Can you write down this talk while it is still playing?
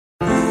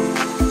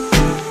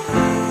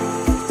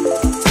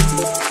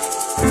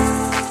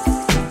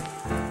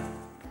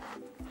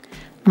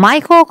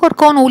Majko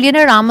kërkon uljen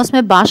e Ramës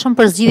me Bashën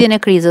për zgjidhjen e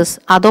krizës.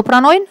 A do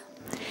pranojnë?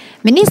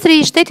 Ministri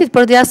i Shtetit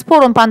për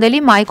Diasporën Pandeli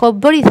Majko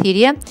bëri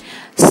thirrje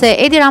se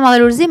Edi Rama dhe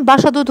Lulzim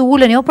Basha duhet të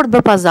ulen jo për të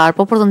bërë pazar,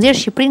 por për të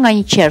nxjerrë Shqipërinë nga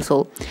një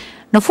qerthull.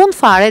 Në fund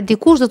fare,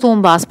 dikush do të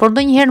humbas, por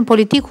ndonjëherë në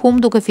politik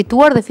humb duke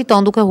fituar dhe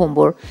fiton duke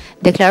humbur,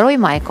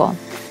 deklaroi Majko.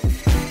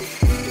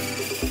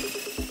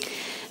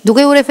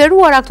 Duke u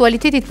referuar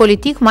aktualitetit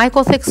politik,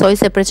 Majko theksoi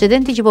se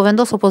precedenti që po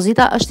vendos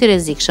opozita është i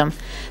rrezikshëm.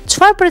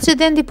 Çfarë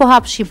precedenti po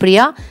hap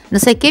Shqipëria?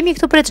 Nëse kemi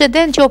këtë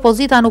precedent që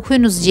opozita nuk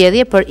hyn në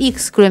zgjedhje për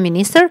X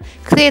kryeministër,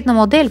 kthehet në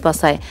model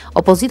pastaj.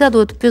 Opozita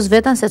duhet të pyes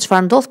veten se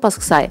çfarë ndodh pas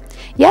kësaj.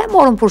 Ja e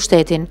morëm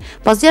pushtetin.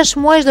 Pas 6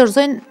 muajsh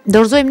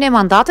dorëzojmë ne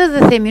mandatet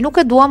dhe themi nuk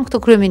e duam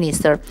këtë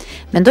kryeministër.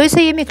 Mendoj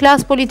se jemi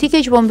klasë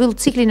politike që po mbyll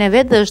ciklin e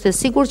vet dhe është e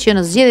sigurt që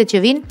në zgjedhjet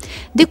që vijnë,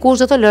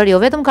 dikush do të lërë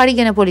jo vetëm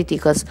karrigen e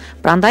politikës.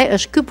 Prandaj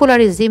është ky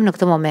polarizim në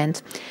këtë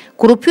moment.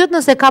 Kur u pyet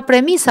nëse ka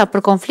premisa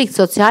për konflikt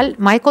social,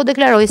 Majko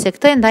deklaroi se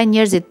këtë e ndajnë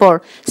njerëzit, por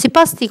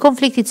sipas tij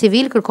konflikti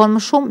civil kërkon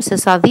më shumë se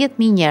sa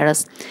 10.000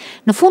 njerëz.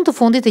 Në fund të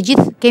fundit të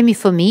gjithë kemi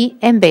fëmijë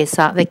e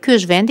mbesa dhe ky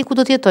është vendi ku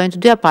do të jetojnë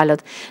të dyja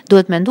palët.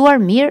 Duhet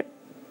menduar mirë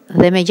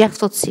dhe me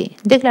gjaktësi,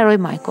 deklaroi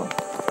Majko.